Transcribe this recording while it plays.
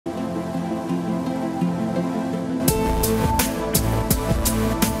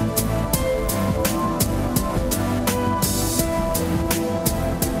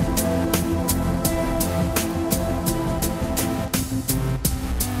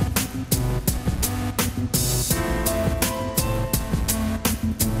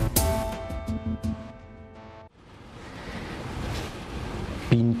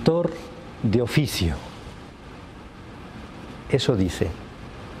pintor de oficio. Eso dice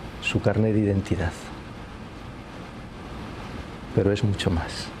su carnet de identidad. Pero es mucho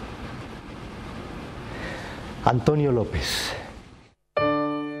más. Antonio López.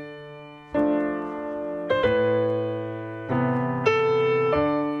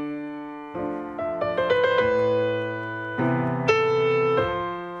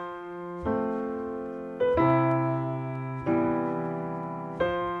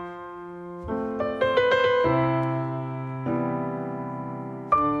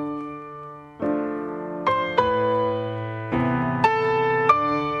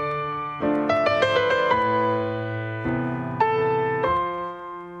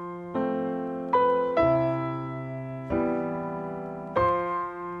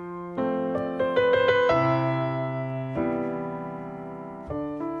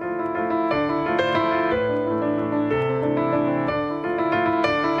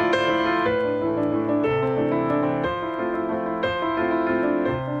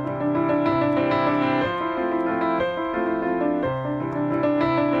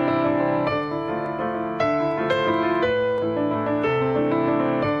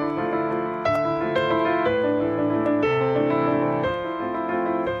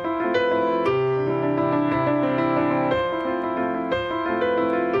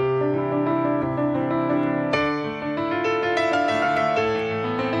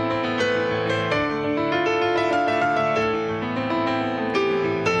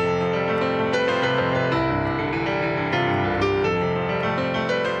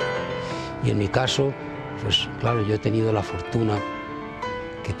 Y en mi caso, pues claro, yo he tenido la fortuna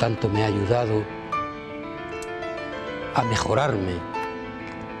que tanto me ha ayudado a mejorarme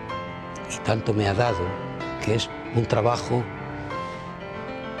y tanto me ha dado, que es un trabajo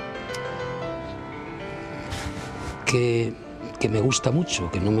que me gusta mucho,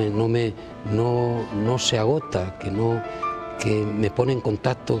 que no se agota, que me pone en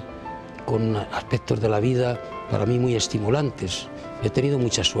contacto con aspectos de la vida para mí muy estimulantes. He tenido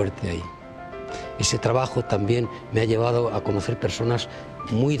mucha suerte ahí. Ese trabajo también me ha llevado a conocer personas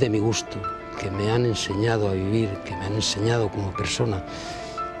muy de mi gusto, que me han enseñado a vivir, que me han enseñado como persona.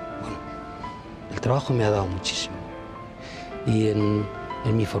 Bueno, el trabajo me ha dado muchísimo. Y en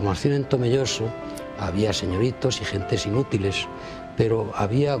mi formación en Tomelloso había señoritos y gentes inútiles, pero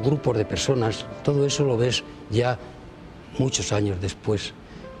había grupos de personas, todo eso lo ves ya muchos años después,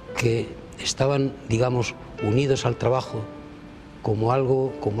 que estaban, digamos, unidos al trabajo como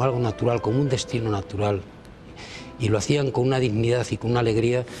algo natural, como un destino natural, y lo hacían con una dignidad y con una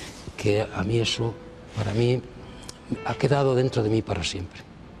alegría que a mí eso, para mí, ha quedado dentro de mí para siempre.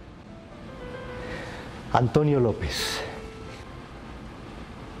 Antonio López.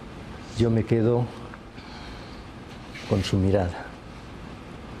 Yo me quedo con su mirada,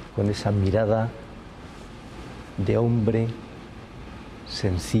 con esa mirada de hombre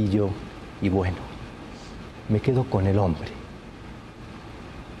sencillo y bueno. Me quedo con el hombre.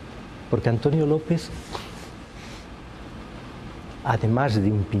 Porque Antonio López, además de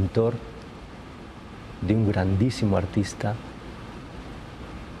un pintor, de un grandísimo artista,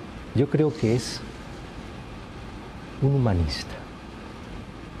 yo creo que es un humanista.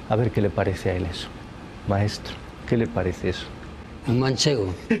 A ver qué le parece a él eso. Maestro, ¿qué le parece eso? ¿Un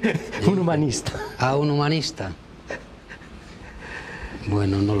manchego? Un humanista. Ah, un humanista.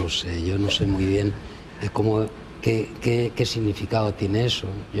 Bueno, no lo sé, yo no sé muy bien qué significado tiene eso.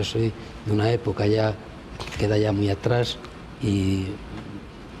 Yo soy de una época ya que queda ya muy atrás y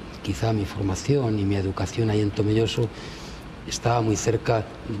quizá mi formación y mi educación ahí en Tomelloso estaba muy cerca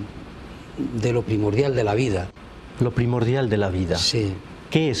de lo primordial de la vida. Lo primordial de la vida. Sí.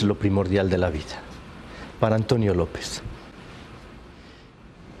 ¿Qué es lo primordial de la vida para Antonio López?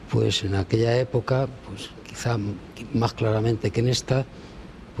 Pues en aquella época, pues quizá más claramente que en esta,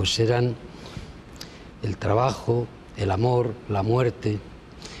 pues eran el trabajo, el amor, la muerte,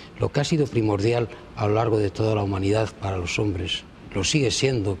 lo que ha sido primordial a lo largo de toda la humanidad para los hombres. Lo sigue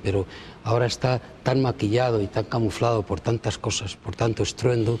siendo, pero ahora está tan maquillado y tan camuflado por tantas cosas, por tanto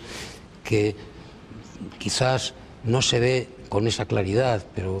estruendo, que quizás no se ve con esa claridad,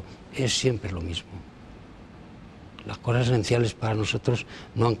 pero es siempre lo mismo. Las cosas esenciales para nosotros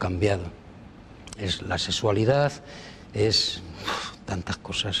no han cambiado. Es la sexualidad, es tantas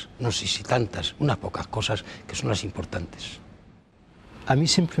cosas, no sé si tantas, unas pocas cosas que son las importantes. A mí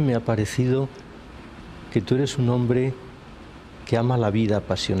siempre me ha parecido que tú eres un hombre que ama la vida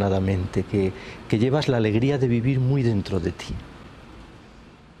apasionadamente, que llevas la alegría de vivir muy dentro de ti.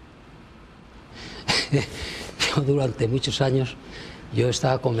 Yo durante muchos años yo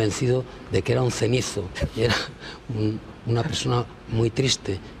estaba convencido de que era un cenizo, era una persona muy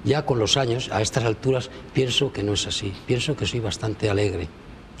triste. Ya con los años, a estas alturas, pienso que no es así, pienso que soy bastante alegre,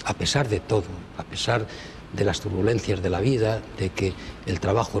 a pesar de todo, a pesar de las turbulencias de la vida, de que el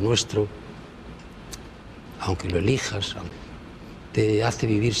trabajo nuestro, aunque lo elijas, te hace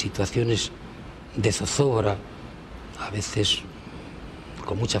vivir situaciones de zozobra, a veces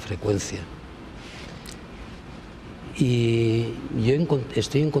con mucha frecuencia. Y yo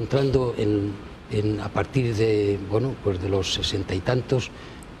estoy encontrando a partir de, bueno, pues de los 60 y tantos,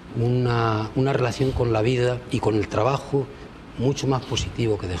 una relación con la vida y con el trabajo mucho más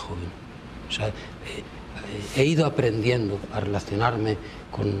positivo que de joven. O sea, he ido aprendiendo a relacionarme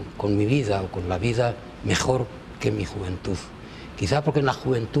con mi vida o con la vida mejor que en mi juventud. Quizá porque en la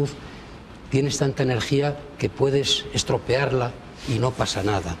juventud tienes tanta energía que puedes estropearla y no pasa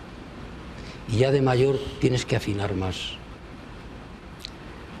nada. Y ya de mayor tienes que afinar más.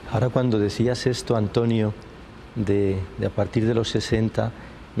 Ahora cuando decías esto, Antonio, de a partir de los 60,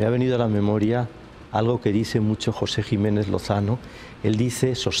 me ha venido a la memoria algo que dice mucho José Jiménez Lozano. Él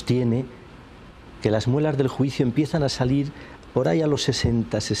dice, sostiene, que las muelas del juicio empiezan a salir por ahí a los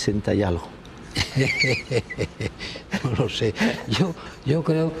 60, 60 y algo. No lo sé. Yo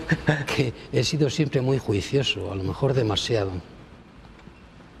creo que he sido siempre muy juicioso, a lo mejor demasiado.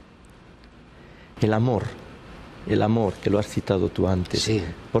 El amor, que lo has citado tú antes. Sí.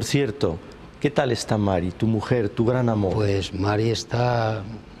 Por cierto, ¿qué tal está Mari, tu mujer, tu gran amor? Pues Mari está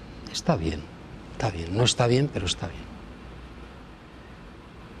bien, está bien. No está bien, pero está bien.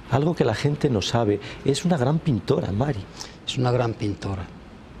 Algo que la gente no sabe, es una gran pintora, Mari. Es una gran pintora,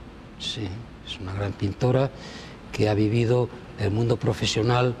 sí, es una gran pintora que ha vivido el mundo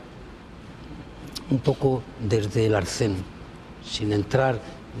profesional un poco desde el arcén, sin entrar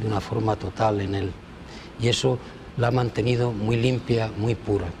de una forma total en él. Y eso la ha mantenido muy limpia, muy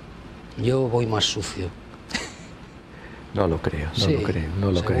pura. Yo voy más sucio. No lo creo, no Sí, lo creo,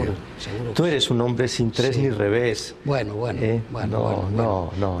 no lo creo. Seguro Tú que eres sí. un hombre sin tres Sí. ni revés. Bueno,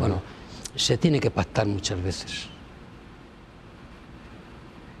 No. Se tiene que pactar muchas veces.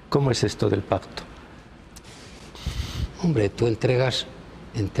 ¿Cómo es esto del pacto? Hombre, tú entregas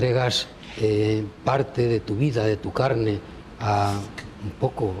parte de tu vida, de tu carne, un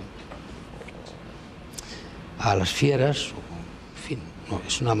poco a las fieras, en fin, no,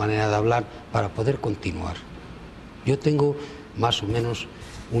 es una manera de hablar para poder continuar. Yo tengo más o menos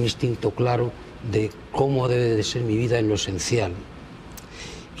un instinto claro de cómo debe de ser mi vida en lo esencial.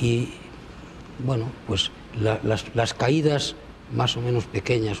 Y bueno, pues las caídas más o menos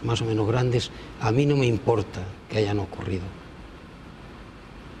pequeñas, más o menos grandes, a mí no me importa que hayan ocurrido.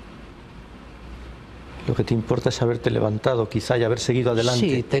 Lo que te importa es haberte levantado, quizá, y haber seguido adelante.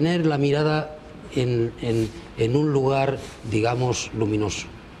 Sí, tener la mirada en un lugar, digamos, luminoso.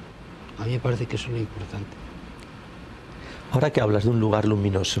 A mí me parece que eso es lo importante. Ahora que hablas de un lugar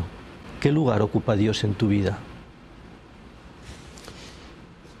luminoso, ¿qué lugar ocupa Dios en tu vida?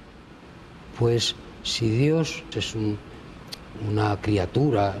 Pues si Dios es una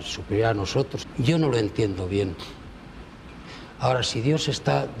criatura superior a nosotros, yo no lo entiendo bien. Ahora, si Dios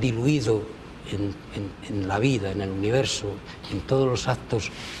está diluido en la vida, en el universo, en todos los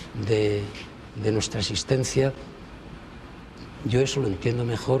actos de nuestra existencia, yo eso lo entiendo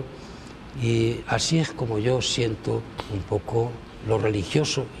mejor y así es como yo siento un poco lo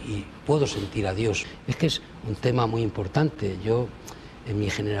religioso y puedo sentir a Dios. Es que es un tema muy importante. Yo, en mi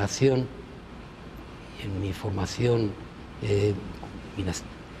generación, en mi formación,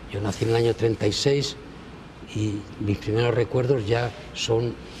 yo nací en el año 36 y mis primeros recuerdos ya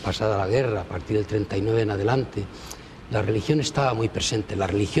son pasada la guerra, a partir del 39 en adelante. La religión estaba muy presente, la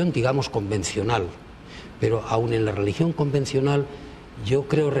religión, digamos, convencional, pero aún en la religión convencional yo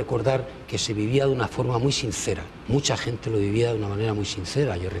creo recordar que se vivía de una forma muy sincera. Mucha gente lo vivía de una manera muy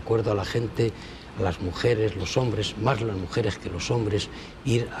sincera. Yo recuerdo a la gente, a las mujeres, los hombres, más las mujeres que los hombres,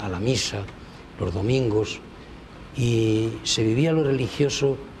 ir a la misa los domingos, y se vivía lo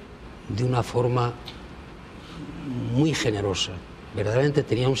religioso de una forma muy generosa. Verdaderamente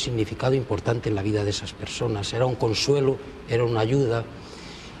tenía un significado importante en la vida de esas personas. Era un consuelo, era una ayuda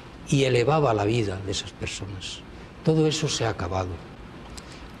y elevaba la vida de esas personas. Todo eso se ha acabado.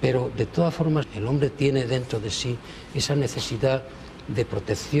 Pero de todas formas el hombre tiene dentro de sí esa necesidad de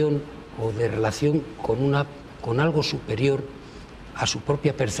protección o de relación con algo superior a su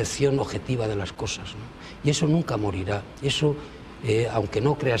propia percepción objetiva de las cosas, ¿no? Y eso nunca morirá. Eso, aunque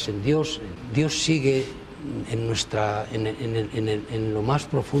no creas en Dios, Dios sigue en lo más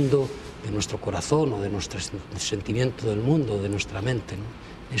profundo de nuestro corazón o de nuestro sentimiento del mundo, de nuestra mente,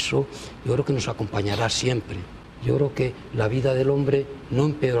 ¿no? Eso yo creo que nos acompañará siempre. Yo creo que la vida del hombre no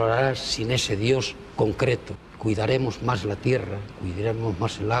empeorará sin ese Dios concreto. Cuidaremos más la tierra, cuidaremos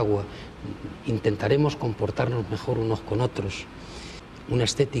más el agua, intentaremos comportarnos mejor unos con otros. Una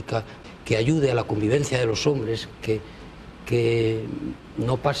estética que ayude a la convivencia de los hombres, que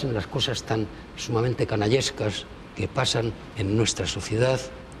no pasen las cosas tan sumamente canallescas que pasan en nuestra sociedad,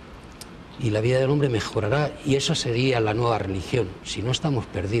 y la vida del hombre mejorará, y esa sería la nueva religión, si no estamos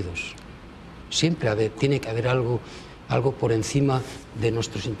perdidos. Siempre tiene que haber algo por encima de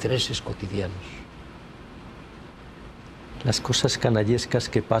nuestros intereses cotidianos. Las cosas canallescas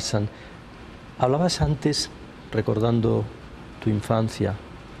que pasan. Hablabas antes, recordando tu infancia,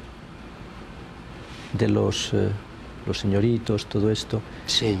 de los señoritos, todo esto.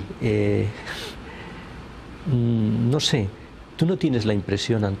 Sí. No sé, ¿tú no tienes la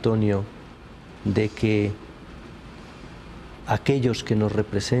impresión, Antonio, de que aquellos que nos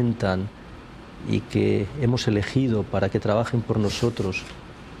representan y que hemos elegido para que trabajen por nosotros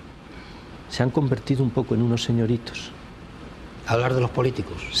se han convertido un poco en unos señoritos? ¿Hablar de los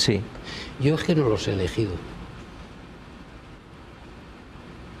políticos? Sí. Yo es que no los he elegido.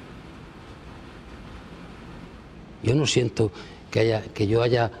 Yo no siento que yo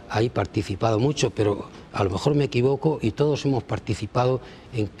haya ahí participado mucho, pero a lo mejor me equivoco y todos hemos participado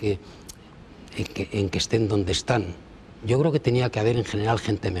en que estén donde están. Yo creo que tenía que haber en general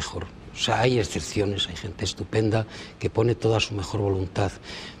gente mejor. O sea, hay excepciones, hay gente estupenda que pone toda su mejor voluntad,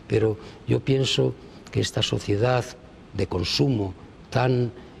 pero yo pienso que esta sociedad de consumo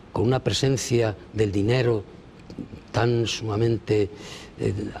con una presencia del dinero tan sumamente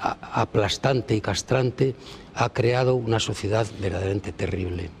aplastante y castrante, ha creado una sociedad verdaderamente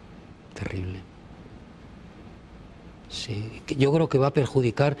terrible, terrible. Sí, yo creo que va a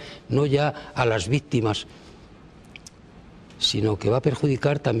perjudicar no ya a las víctimas, sino que va a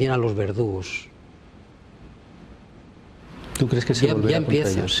perjudicar también a los verdugos. ¿Tú crees que se volverá ya empieza?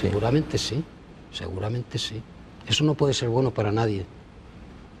 contra ellos? Sí. Seguramente sí, seguramente sí. Eso no puede ser bueno para nadie.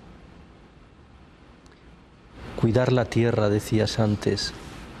 Cuidar la tierra, decías antes,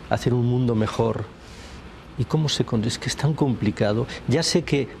 hacer un mundo mejor. ¿Y cómo se consigue? Es que es tan complicado. Ya sé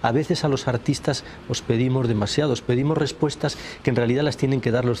que a veces a los artistas os pedimos demasiado, os pedimos respuestas que en realidad las tienen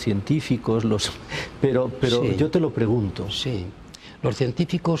que dar los científicos, pero sí, yo te lo pregunto. Sí, los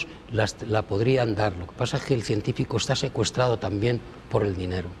científicos la podrían dar. Lo que pasa es que el científico está secuestrado también por el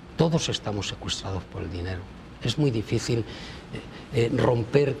dinero. Todos estamos secuestrados por el dinero. Es muy difícil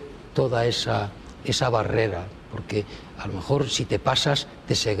romper toda esa barrera, porque a lo mejor si te pasas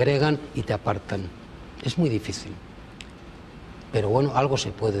te segregan y te apartan. Es muy difícil, pero bueno, algo se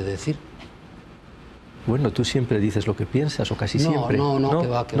puede decir. Bueno, tú siempre dices lo que piensas, o casi siempre.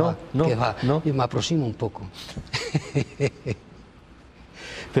 No, que va. Y me aproximo un poco.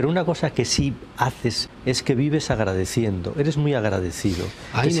 Pero una cosa que sí haces es que vives agradeciendo, eres muy agradecido.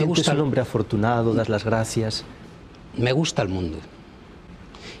 A mí te sientes un hombre afortunado, das las gracias. Me gusta el mundo,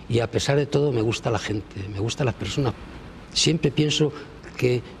 y a pesar de todo me gusta la gente, me gustan las personas. Siempre pienso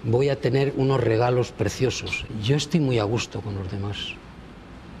que voy a tener unos regalos preciosos. Yo estoy muy a gusto con los demás.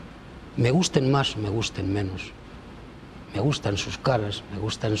 Me gusten más, me gusten menos. Me gustan sus caras, me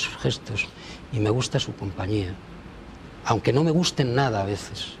gustan sus gestos y me gusta su compañía. Aunque no me gusten nada a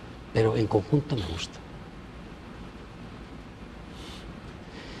veces, pero en conjunto me gusta.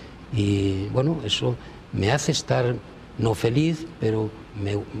 Y bueno, eso me hace estar no feliz, pero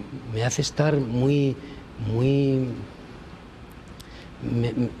me hace estar muy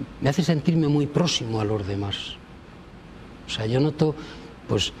me hace sentirme muy próximo a los demás. O sea, yo noto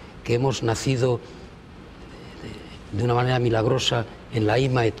pues que hemos nacido de una manera milagrosa en la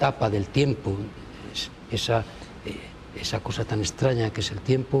misma etapa del tiempo, esa cosa tan extraña que es el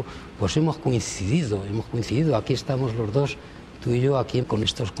tiempo, pues hemos coincidido, aquí estamos los dos, tú y yo, aquí con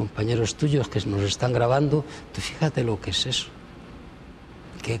estos compañeros tuyos que nos están grabando. Tú fíjate lo que es eso.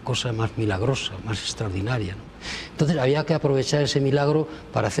 Qué cosa más milagrosa, más extraordinaria, ¿no? Entonces había que aprovechar ese milagro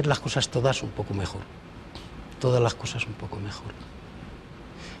para hacer las cosas todas un poco mejor. Todas las cosas un poco mejor.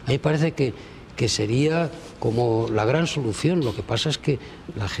 A mí me parece que sería como la gran solución. Lo que pasa es que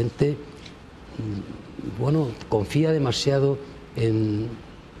la gente, bueno, confía demasiado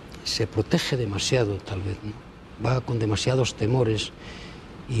se protege demasiado tal vez, ¿no? Va con demasiados temores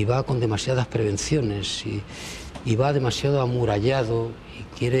y va con demasiadas prevenciones y va demasiado amurallado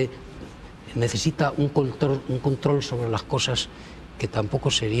y necesita un control sobre las cosas que tampoco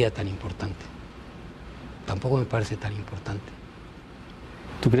sería tan importante. Tampoco me parece tan importante.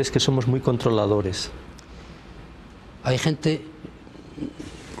 ¿Tú crees que somos muy controladores? Hay gente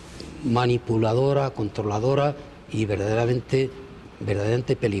manipuladora, controladora y verdaderamente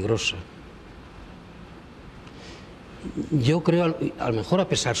peligrosa. Yo creo, a lo mejor a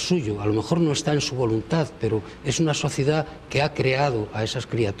pesar suyo, a lo mejor no está en su voluntad, pero es una sociedad que ha creado a esas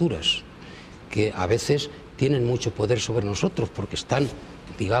criaturas, que a veces tienen mucho poder sobre nosotros, porque están,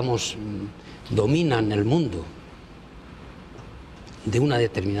 digamos, dominan el mundo de una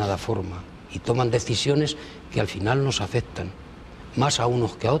determinada forma y toman decisiones que al final nos afectan, más a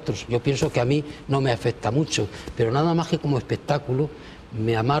unos que a otros. Yo pienso que a mí no me afecta mucho, pero nada más que como espectáculo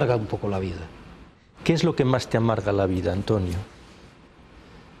me amarga un poco la vida. ¿Qué es lo que más te amarga la vida, Antonio?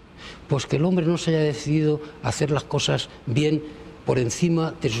 Pues que el hombre no se haya decidido hacer las cosas bien por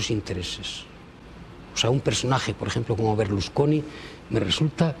encima de sus intereses. O sea, un personaje, por ejemplo, como Berlusconi, me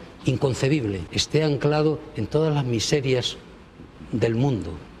resulta inconcebible. Esté anclado en todas las miserias del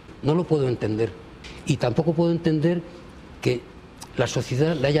mundo. No lo puedo entender. Y tampoco puedo entender que la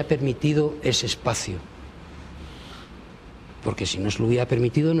sociedad le haya permitido ese espacio. Porque si no se lo hubiera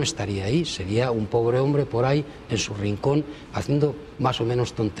permitido no estaría ahí, sería un pobre hombre por ahí en su rincón haciendo más o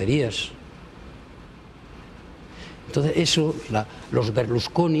menos tonterías. Entonces eso, los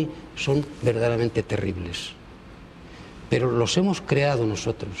Berlusconi son verdaderamente terribles, pero los hemos creado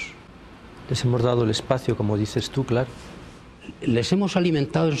nosotros. Les hemos dado el espacio, como dices tú, claro. Les hemos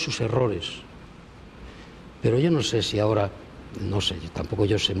alimentado en sus errores, pero yo no sé si ahora, no sé, tampoco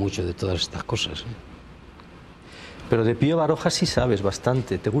yo sé mucho de todas estas cosas, ¿eh? Pero de Pío Baroja sí sabes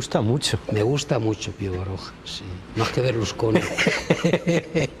bastante, te gusta mucho. Me gusta mucho Pío Baroja, sí, más que Berlusconi.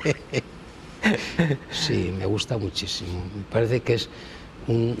 Sí, me gusta muchísimo, me parece que es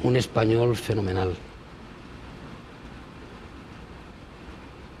un español fenomenal.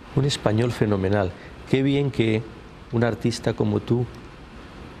 Un español fenomenal. Qué bien que un artista como tú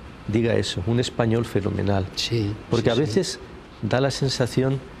diga eso, un español fenomenal. Sí. Porque sí, a veces da la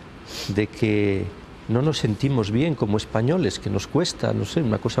sensación de que no nos sentimos bien como españoles, que nos cuesta, no sé,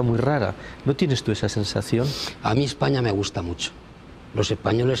 una cosa muy rara. ¿No tienes tú esa sensación? A mí España me gusta mucho. Los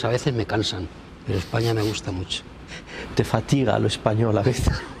españoles a veces me cansan, pero España me gusta mucho. ¿Te fatiga lo español a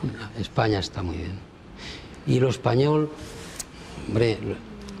veces? España está muy bien. Y lo español, hombre,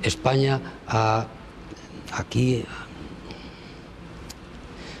 España aquí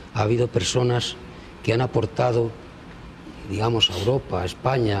ha habido personas que han aportado, digamos, a Europa, a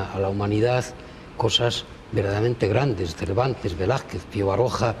España, a la humanidad, cosas verdaderamente grandes. Cervantes, Velázquez, Pío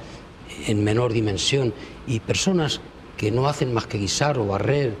Baroja en menor dimensión, y personas que no hacen más que guisar o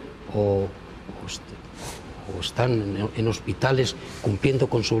barrer o están en hospitales cumpliendo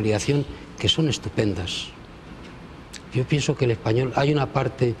con su obligación, que son estupendas. Yo pienso que el español, hay una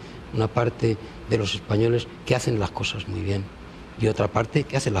parte de los españoles que hacen las cosas muy bien y otra parte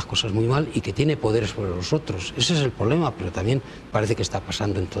que hace las cosas muy mal y que tiene poder sobre los otros. Ese es el problema, pero también parece que está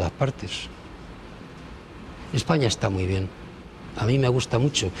pasando en todas partes. España está muy bien, a mí me gusta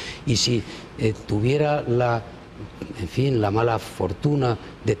mucho, y si tuviera en fin, la mala fortuna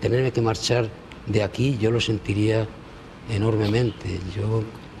de tenerme que marchar de aquí, yo lo sentiría enormemente.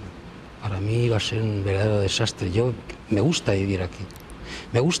 Para mí iba a ser un verdadero desastre. Me gusta vivir aquí,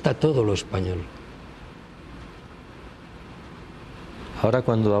 me gusta todo lo español. Ahora,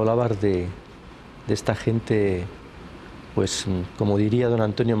 cuando hablabas de esta gente, pues como diría don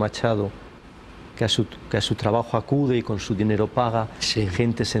Antonio Machado, que a su trabajo acude y con su dinero paga, sí.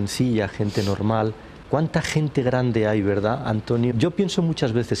 Gente sencilla, gente normal. ¿Cuánta gente grande hay, verdad, Antonio? Yo pienso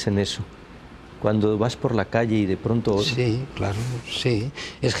muchas veces en eso, cuando vas por la calle y de pronto... Sí, claro, sí.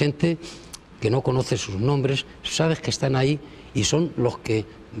 Es gente que no conoce sus nombres, sabes que están ahí y son los que,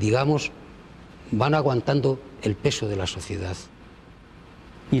 digamos, van aguantando el peso de la sociedad.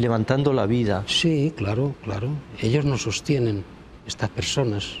 Y levantando la vida. Sí, claro, claro. Ellos nos sostienen, estas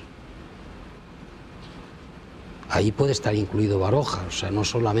personas. Ahí puede estar incluido Baroja, o sea, no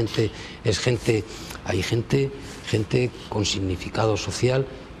solamente es gente, hay gente con significado social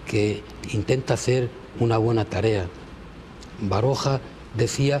que intenta hacer una buena tarea. Baroja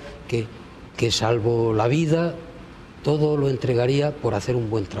decía que salvo la vida, todo lo entregaría por hacer un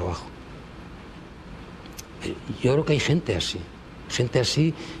buen trabajo. Yo creo que hay gente así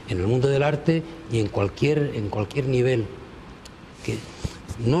en el mundo del arte y en cualquier nivel, que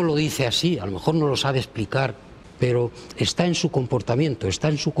no lo dice así, a lo mejor no lo sabe explicar, pero está en su comportamiento, está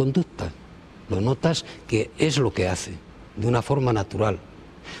en su conducta. Lo notas que es lo que hace, de una forma natural.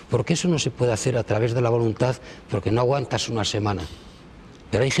 Porque eso no se puede hacer a través de la voluntad, porque no aguantas una semana.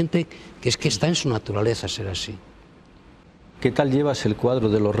 Pero hay gente que es que está en su naturaleza ser así. ¿Qué tal llevas el cuadro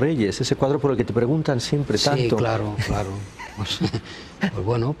de los Reyes? Ese cuadro por el que te preguntan siempre tanto. Sí, claro, claro. Pues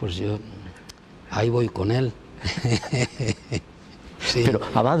bueno, pues yo ahí voy con él. Sí, pero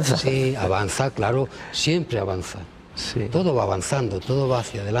avanza. Sí, avanza, claro, siempre avanza. Sí. Todo va avanzando, todo va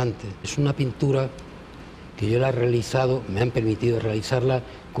hacia adelante. Es una pintura que yo la he realizado, me han permitido realizarla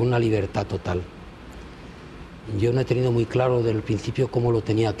con una libertad total. Yo no he tenido muy claro desde el principio cómo lo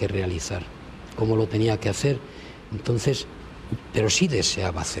tenía que realizar, cómo lo tenía que hacer, entonces, pero sí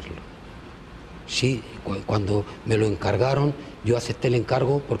deseaba hacerlo. Sí, cuando me lo encargaron, yo acepté el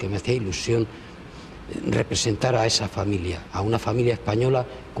encargo porque me hacía ilusión representar a esa familia, a una familia española,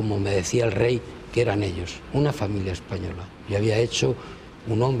 como me decía el rey, que eran ellos, una familia española. Yo había hecho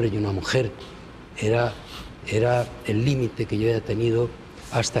un hombre y una mujer, era el límite que yo había tenido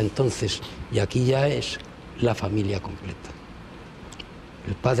hasta entonces, y aquí ya es la familia completa,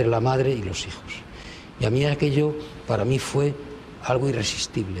 el padre, la madre y los hijos. Y a mí aquello, para mí fue algo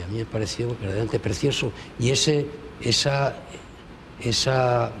irresistible, a mí me pareció verdaderamente precioso, y ese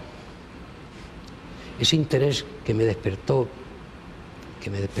interés que me despertó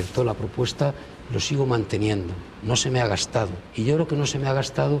la propuesta, lo sigo manteniendo, no se me ha gastado. Y yo creo que no se me ha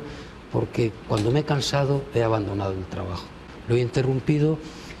gastado porque cuando me he cansado he abandonado el trabajo. Lo he interrumpido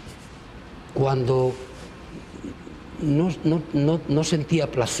cuando no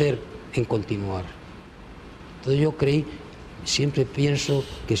sentía placer en continuar. Entonces yo creí, siempre pienso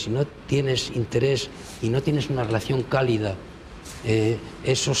que si no tienes interés y no tienes una relación cálida,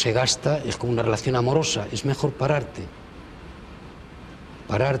 eso se gasta, es como una relación amorosa, es mejor pararte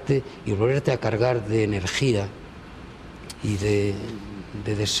y volverte a cargar de energía y de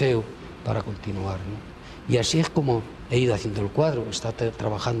deseo para continuar, ¿no? Y así es como he ido haciendo el cuadro. Está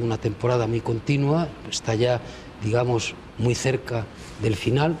trabajando una temporada muy continua, está ya, digamos, muy cerca del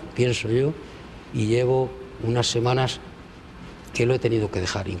final, pienso yo, y llevo unas semanas que lo he tenido que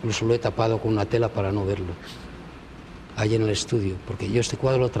dejar, incluso lo he tapado con una tela para no verlo, allí en el estudio, porque yo este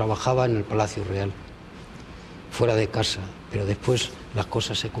cuadro lo trabajaba en el Palacio Real, fuera de casa, pero después las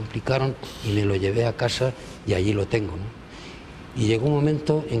cosas se complicaron y me lo llevé a casa y allí lo tengo, ¿no? Y llegó un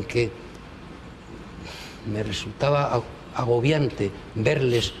momento en que me resultaba agobiante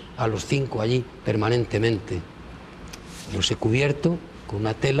verles a los 5 allí permanentemente. Los he cubierto con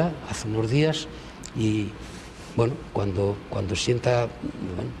una tela hace unos días y, bueno, cuando sienta,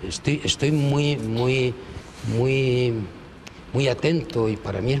 bueno, estoy muy atento, y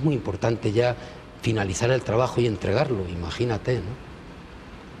para mí es muy importante ya finalizar el trabajo y entregarlo, imagínate,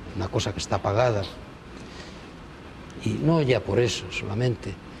 ¿no? Una cosa que está pagada. Y no ya por eso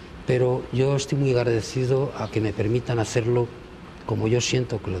solamente, pero yo estoy muy agradecido a que me permitan hacerlo como yo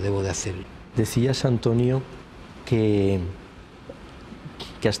siento que lo debo de hacer. Decías, Antonio, que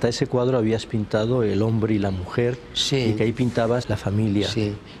hasta ese cuadro habías pintado el hombre y la mujer, sí, y que ahí pintabas la familia.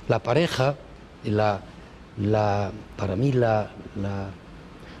 Sí, la pareja, para mí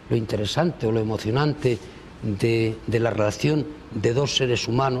lo interesante o lo emocionante de la relación de dos seres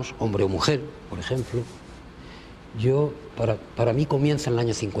humanos, hombre o mujer, por ejemplo, para mí comienza en el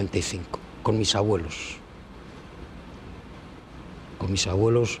año 55, con mis abuelos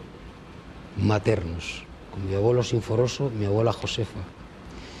maternos, con mi abuelo Sinforoso, mi abuela Josefa,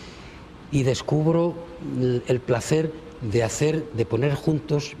 y descubro el placer de poner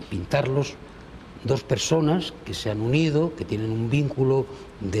juntos, pintarlos, dos personas que se han unido, que tienen un vínculo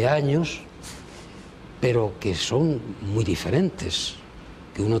de años, pero que son muy diferentes,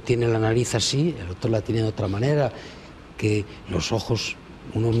 que uno tiene la nariz así, el otro la tiene de otra manera, que los ojos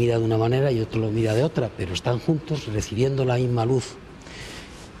uno mira de una manera y otro lo mira de otra, pero están juntos recibiendo la misma luz.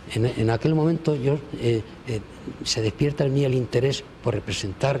 En aquel momento se despierta en mí el interés por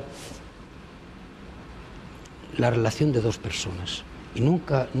representar la relación de dos personas, y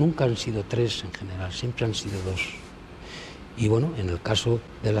nunca han sido tres en general, siempre han sido dos. Y bueno, en el caso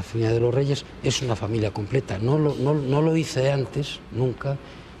de la familia de los Reyes es una familia completa. No lo hice antes, nunca,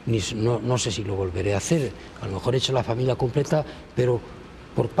 no sé si lo volveré a hacer. A lo mejor he hecho la familia completa, pero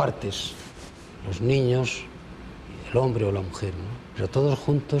por partes, los niños, el hombre o la mujer, ¿no? Pero todos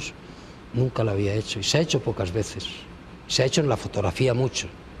juntos nunca lo había hecho, y se ha hecho pocas veces. Se ha hecho en la fotografía mucho.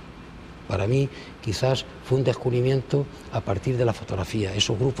 Para mí quizás fue un descubrimiento a partir de la fotografía,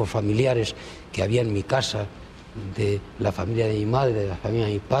 esos grupos familiares que había en mi casa, de la familia de mi madre, de la familia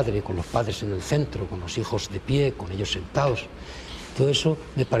de mi padre, con los padres en el centro, con los hijos de pie, con ellos sentados. Todo eso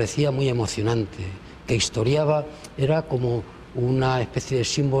me parecía muy emocionante, que historiaba, era como una especie de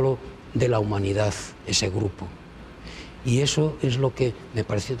símbolo de la humanidad, ese grupo. Y eso es lo que me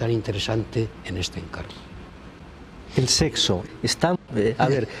pareció tan interesante en este encargo. El sexo está,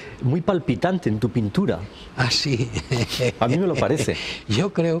 muy palpitante en tu pintura. Ah, sí. A mí me lo parece.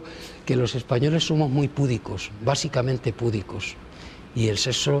 Yo creo que los españoles somos muy púdicos, básicamente púdicos. Y el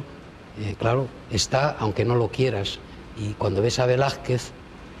sexo, claro, está, aunque no lo quieras. Y cuando ves a Velázquez,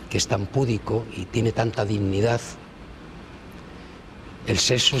 que es tan púdico y tiene tanta dignidad, el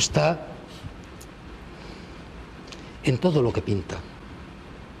sexo está en todo lo que pinta.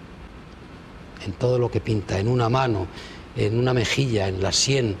 En todo lo que pinta, en una mano, en una mejilla, en la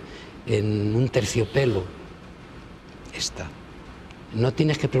sien, en un terciopelo, está. No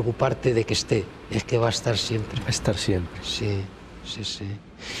tienes que preocuparte de que esté, es que va a estar siempre. Va a estar siempre. Sí, sí, sí.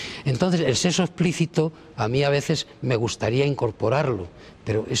 Entonces, el sexo explícito, a mí a veces me gustaría incorporarlo,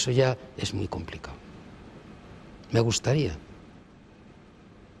 pero eso ya es muy complicado. Me gustaría.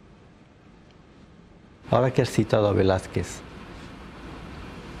 Ahora que has citado a Velázquez,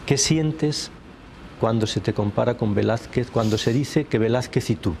 ¿qué sientes cuando se te compara con Velázquez, cuando se dice que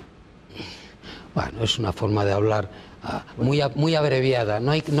Velázquez y tú? Bueno, es una forma de hablar muy abreviada,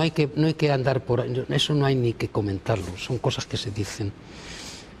 no hay que andar por ahí, eso no hay ni que comentarlo, son cosas que se dicen.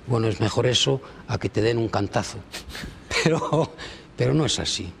 Bueno, es mejor eso a que te den un cantazo, pero no es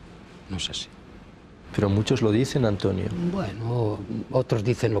así, no es así. Pero muchos lo dicen, Antonio. Bueno, otros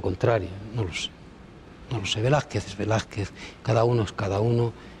dicen lo contrario, no lo sé. No lo sé, Velázquez es Velázquez, cada uno es cada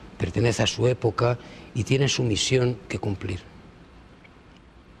uno, pertenece a su época y tiene su misión que cumplir.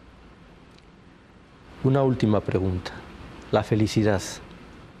 Una última pregunta. La felicidad.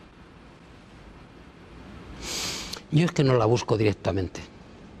 Yo es que no la busco directamente.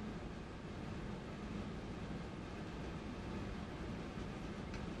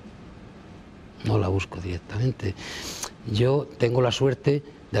 No la busco directamente. Yo tengo la suerte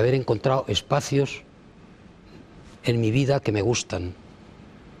de haber encontrado espacios en mi vida que me gustan.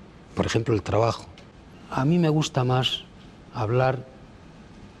 Por ejemplo, el trabajo. A mí me gusta más hablar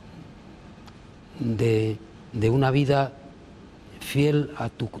de una vida fiel a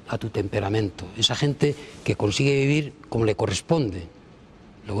tu temperamento. Esa gente que consigue vivir como le corresponde.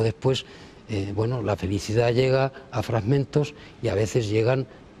 Luego después, bueno, la felicidad llega a fragmentos y a veces llegan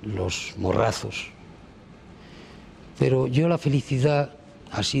los morrazos. Pero yo la felicidad,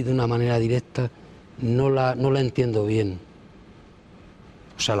 así de una manera directa, no la entiendo bien.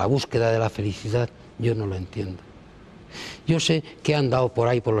 O sea, la búsqueda de la felicidad, yo no la entiendo. Yo sé que he andado por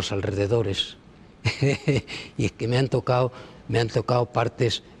ahí, por los alrededores, y es que me han tocado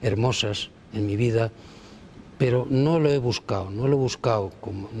partes hermosas en mi vida, pero no lo he buscado,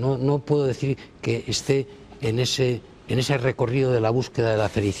 no puedo decir que esté en ese recorrido de la búsqueda de la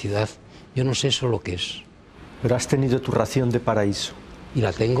felicidad. Yo no sé eso lo que es. Pero has tenido tu ración de paraíso. ¿Y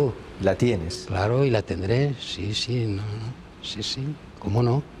la tengo? ¿La tienes? Claro, y la tendré, sí, sí, ¿cómo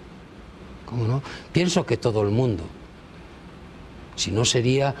no? ¿Cómo no? Pienso que todo el mundo, si no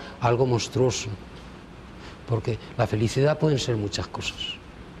sería algo monstruoso, porque la felicidad pueden ser muchas cosas.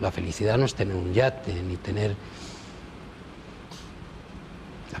 La felicidad no es tener un yate, ni tener...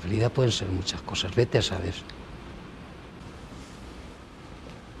 La felicidad pueden ser muchas cosas, vete a saber.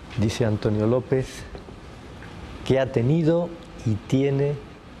 Dice Antonio López que ha tenido y tiene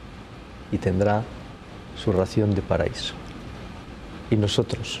y tendrá su ración de paraíso. Y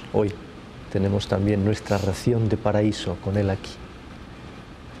nosotros hoy tenemos también nuestra ración de paraíso con él aquí.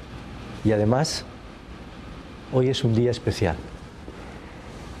 Y además, hoy es un día especial,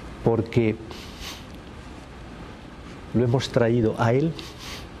 porque lo hemos traído a él,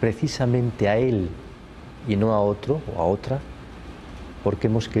 precisamente a él, y no a otro o a otra, porque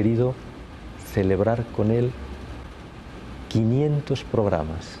hemos querido celebrar con él 500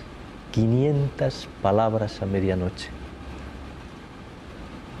 programas, 500 palabras a medianoche.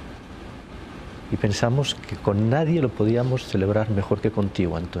 Y pensamos que con nadie lo podíamos celebrar mejor que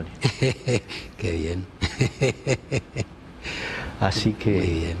contigo, Antonio. Qué bien. Así que, muy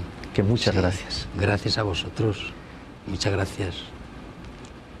bien. Que muchas gracias. Gracias a vosotros. Muchas gracias.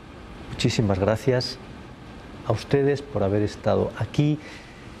 Muchísimas gracias a ustedes por haber estado aquí,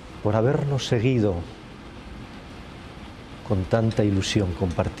 por habernos seguido con tanta ilusión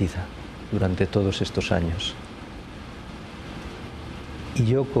compartida durante todos estos años. Y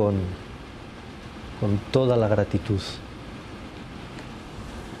yo con toda la gratitud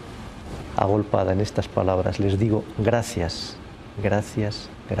agolpada en estas palabras les digo gracias, gracias,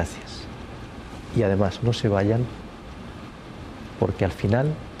 gracias. Y además no se vayan, porque al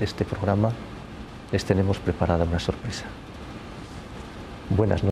final de este programa les tenemos preparada una sorpresa. Buenas noches.